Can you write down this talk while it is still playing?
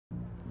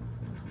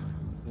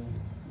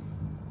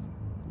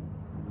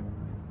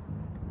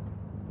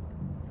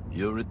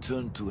Your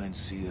return to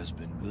NC has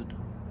been good?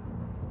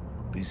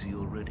 Busy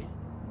already?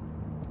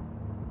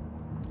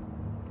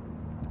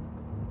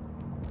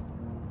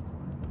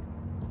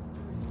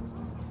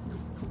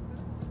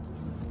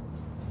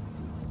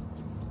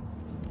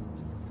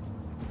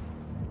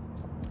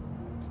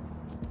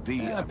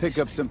 I pick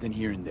up something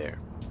here and there.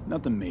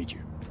 Nothing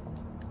major.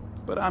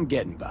 But I'm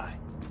getting by.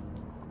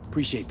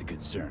 Appreciate the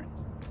concern.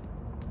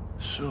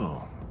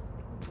 So,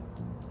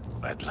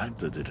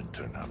 Atlanta didn't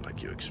turn out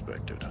like you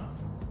expected, huh?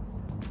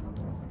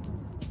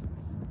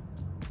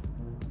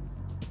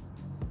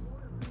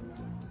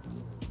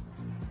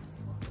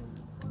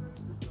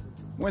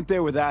 Went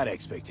there without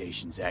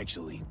expectations,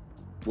 actually.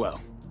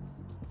 Well,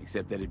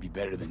 except that it'd be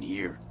better than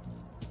here.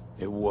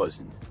 It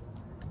wasn't.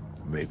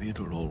 Maybe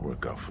it'll all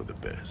work out for the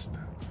best.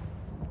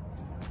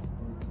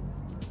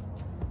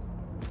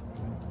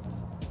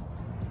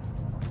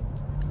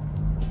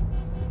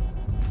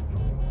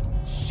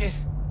 Shit!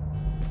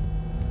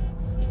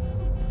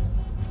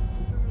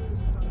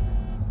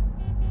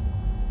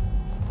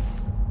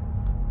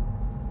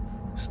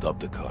 Stop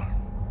the car.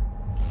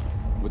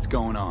 What's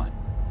going on?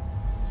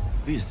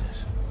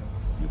 Business.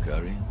 You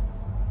carrying?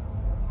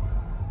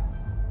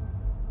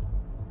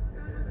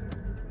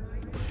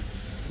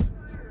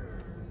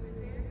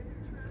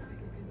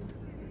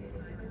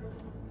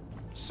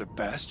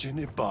 Sebastian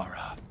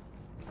Ibarra.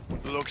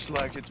 Looks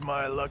like it's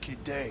my lucky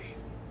day.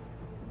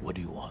 What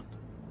do you want?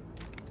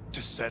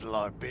 To settle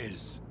our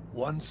biz,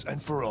 once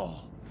and for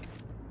all.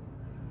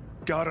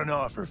 Got an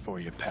offer for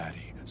you,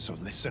 Patty, so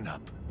listen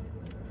up.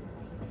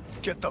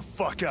 Get the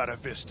fuck out of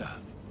Vista.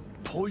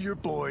 Pull your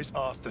boys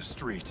off the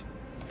street.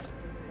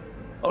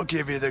 I'll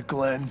give you the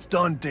Glen,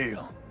 done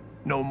deal.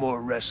 No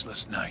more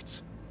restless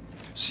nights.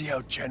 See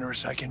how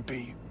generous I can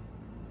be?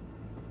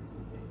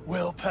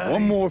 Well, Patty...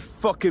 One more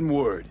fucking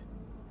word.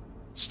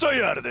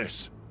 Stay out of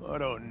this! I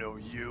don't know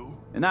you.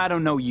 And I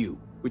don't know you,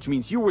 which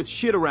means you're worth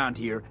shit around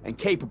here and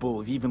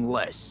capable of even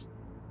less.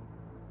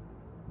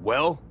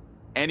 Well,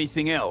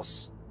 anything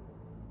else?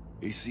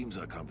 It seems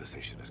our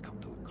conversation has come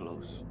to a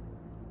close.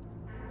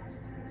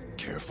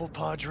 Careful,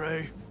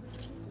 Padre.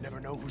 Never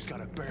know who's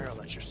got a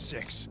barrel at your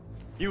six.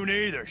 You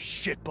neither,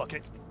 shit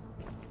bucket.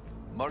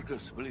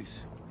 Marcus,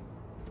 please.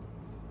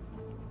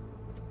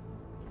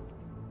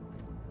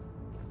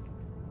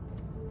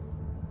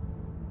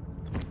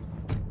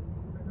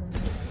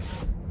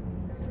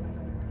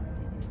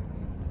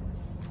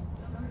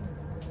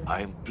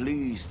 I am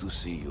pleased to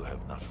see you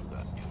have not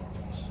forgotten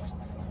your roots.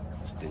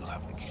 Still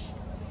have the key.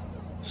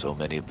 So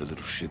many of the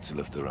little shits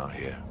left around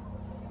here.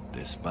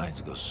 Their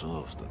spines go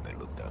soft when they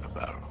look down a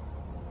barrel.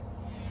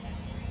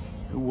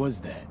 Who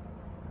was that?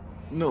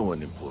 No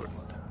one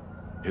important.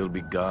 He'll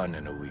be gone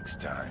in a week's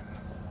time.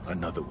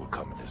 Another will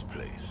come in his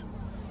place.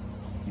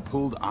 He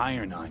pulled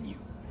iron on you.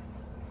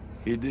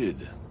 He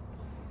did.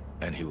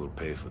 And he will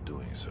pay for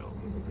doing so.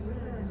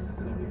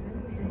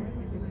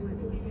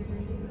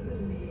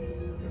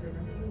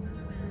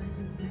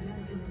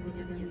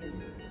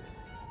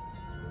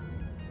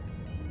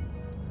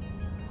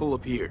 Pull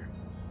up here.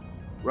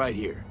 Right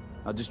here.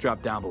 I'll just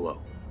drop down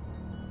below.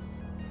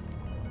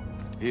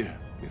 Here,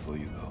 before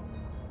you go.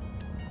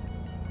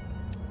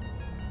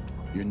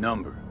 Your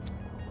number.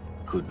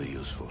 Could be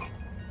useful.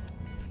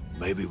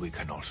 Maybe we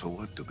can also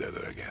work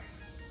together again.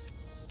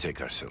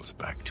 Take ourselves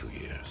back 2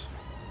 years.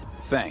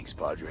 Thanks,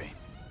 Padre.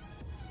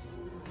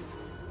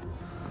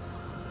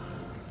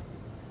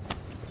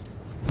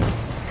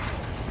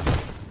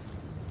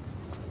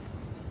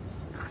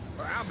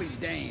 Well, I'll be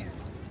damned.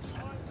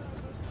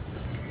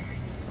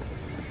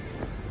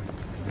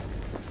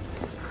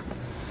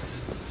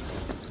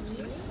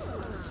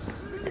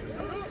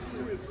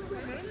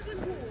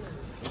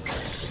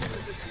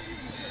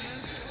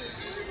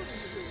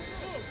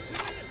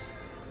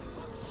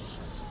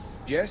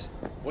 Jess,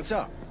 what's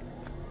up?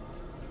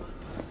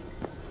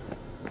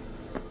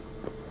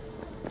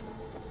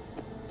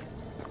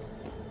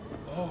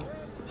 Oh,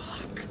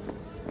 fuck.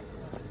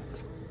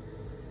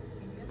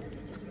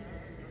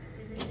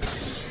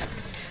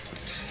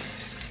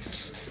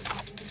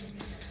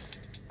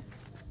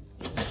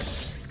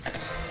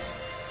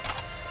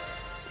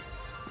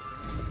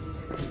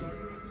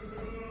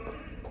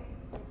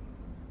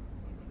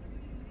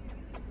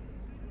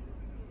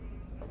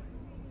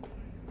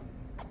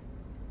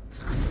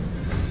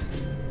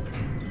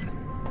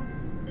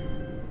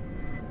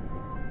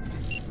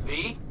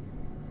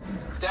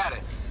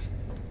 Status.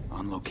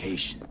 On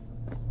location.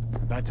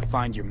 About to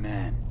find your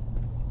man.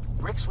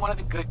 Rick's one of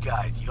the good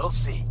guys, you'll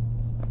see.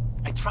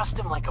 I trust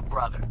him like a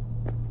brother.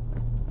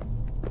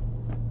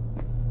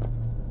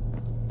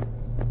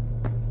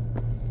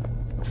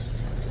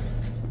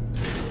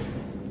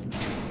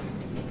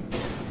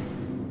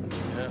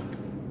 Yeah.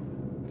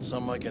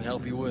 Something I can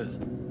help you with.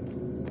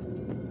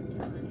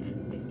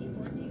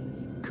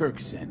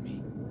 Kirk sent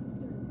me.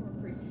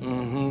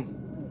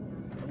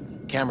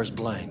 Mm-hmm. Camera's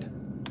blind.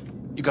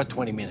 You got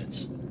 20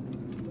 minutes.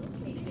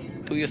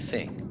 Do your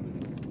thing.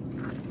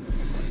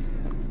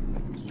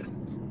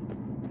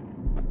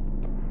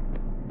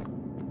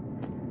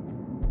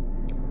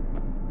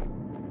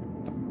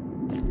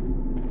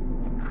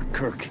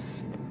 Kirk.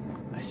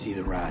 I see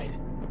the ride.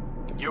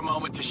 Your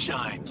moment to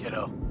shine,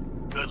 kiddo.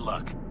 Good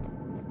luck.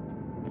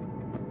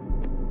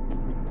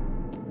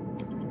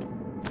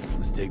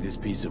 Let's take this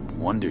piece of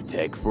wonder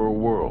tech for a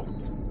whirl.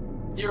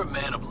 You're a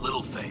man of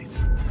little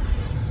faith.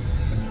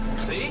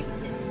 See?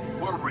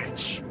 We're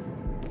rich.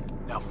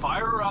 Now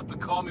fire her up and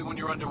call me when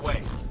you're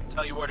underway.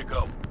 Tell you where to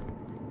go.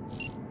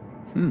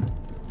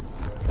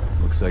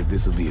 Looks like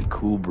this'll be a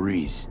cool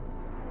breeze.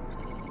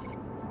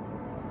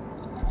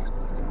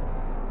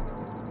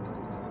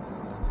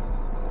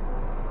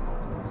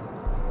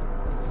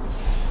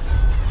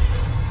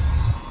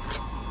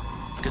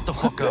 Get the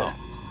fuck out.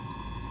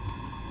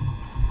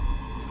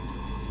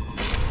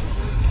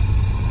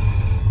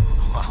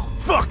 Wow,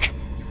 fuck!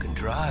 You can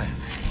drive.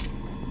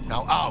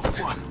 Now out.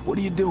 What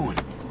are you doing?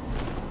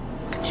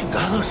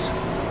 Chingados.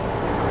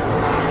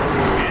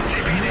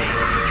 NCPD,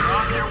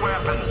 drop your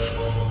weapons.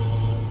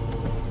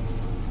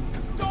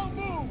 Don't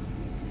move!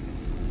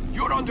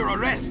 You're under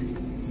arrest!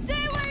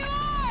 Stay where you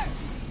are!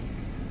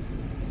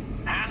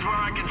 Hands where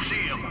I can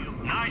see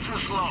them. Nice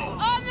and slow.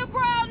 On the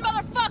ground,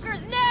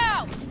 motherfuckers,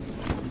 now!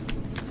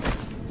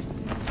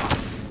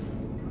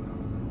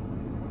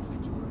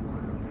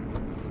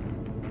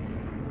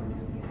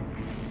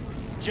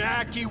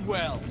 Jackie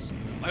Wells,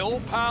 my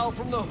old pal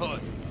from the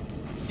hood.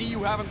 See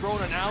you haven't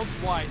grown an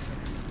ounce wiser.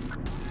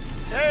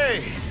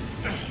 Hey!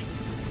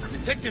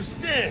 Detective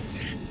Stintz.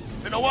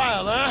 Been a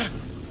while, huh?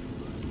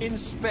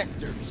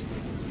 Inspector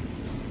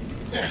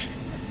Stintz.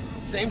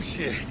 Same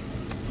shit.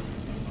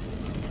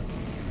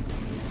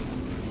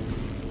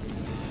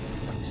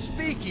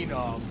 Speaking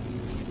of,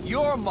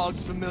 your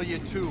mug's familiar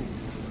too.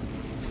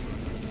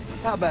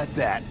 How about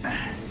that?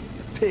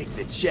 Pig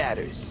that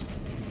chatters.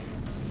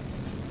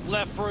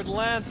 Left for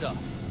Atlanta,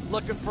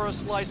 looking for a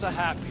slice of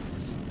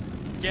happiness.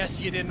 Guess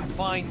you didn't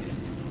find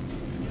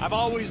it. I've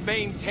always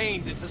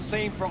maintained it's the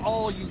same for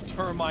all you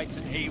termites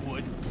in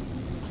Haywood.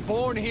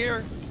 Born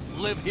here,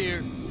 live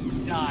here,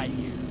 die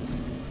here.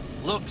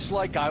 Looks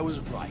like I was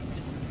right.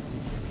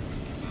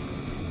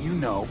 You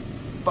know,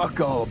 fuck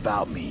all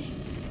about me.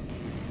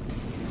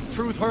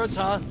 Truth hurts,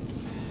 huh?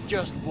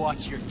 Just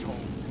watch your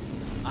tone.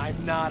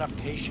 I'm not a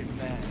patient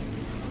man.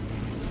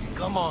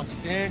 Come on,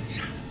 Stintz.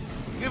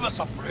 Give us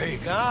a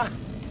break, huh?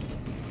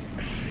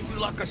 You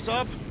lock us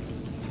up,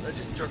 I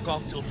just jerk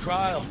off till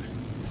trial.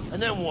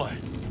 And then what?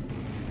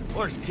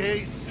 Worst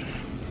case,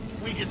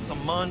 we get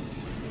some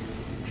months.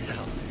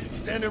 Hell,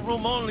 standing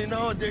room only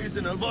nowadays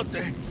in El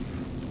Bote.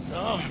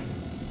 So,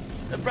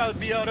 they'll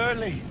probably be out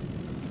early.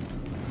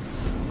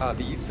 Are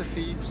these the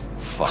thieves?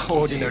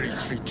 Ordinary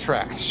street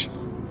trash.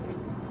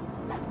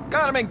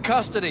 Got him in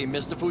custody,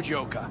 Mr.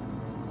 Fujioka.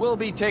 We'll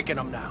be taking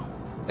him now.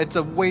 It's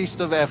a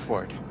waste of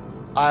effort.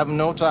 I have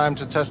no time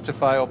to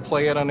testify or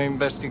play at an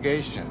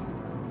investigation.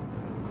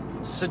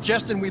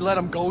 Suggesting we let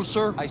him go,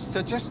 sir? I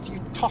suggest you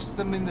toss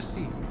them in the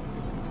sea.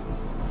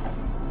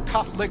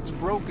 Cuff leg's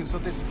broken so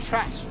this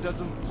trash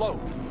doesn't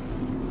float.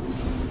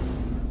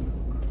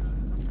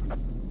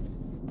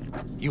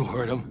 You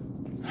heard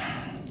him.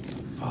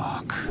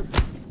 Fuck.